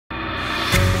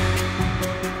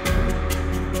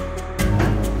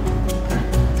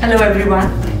Hello everyone.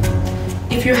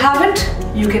 If you haven't,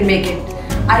 you can make it.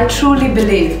 I truly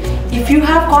believe if you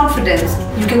have confidence,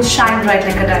 you can shine bright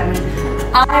like a diamond.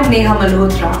 I am Neha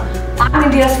Malhotra. I'm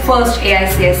India's first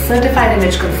AICI certified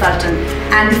image consultant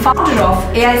and the founder of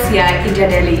AICI India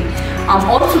Delhi. I'm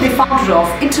also the founder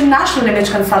of International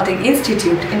Image Consulting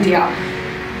Institute, India.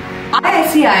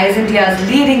 IICI is India's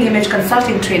leading image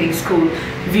consulting training school.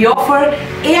 We offer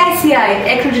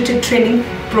AICI accredited training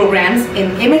programs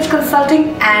in image consulting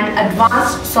and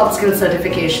advanced soft skill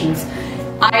certifications.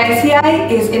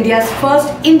 IICI is India's first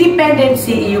independent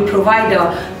CEU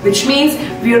provider, which means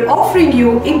we are offering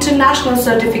you international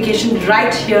certification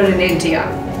right here in India.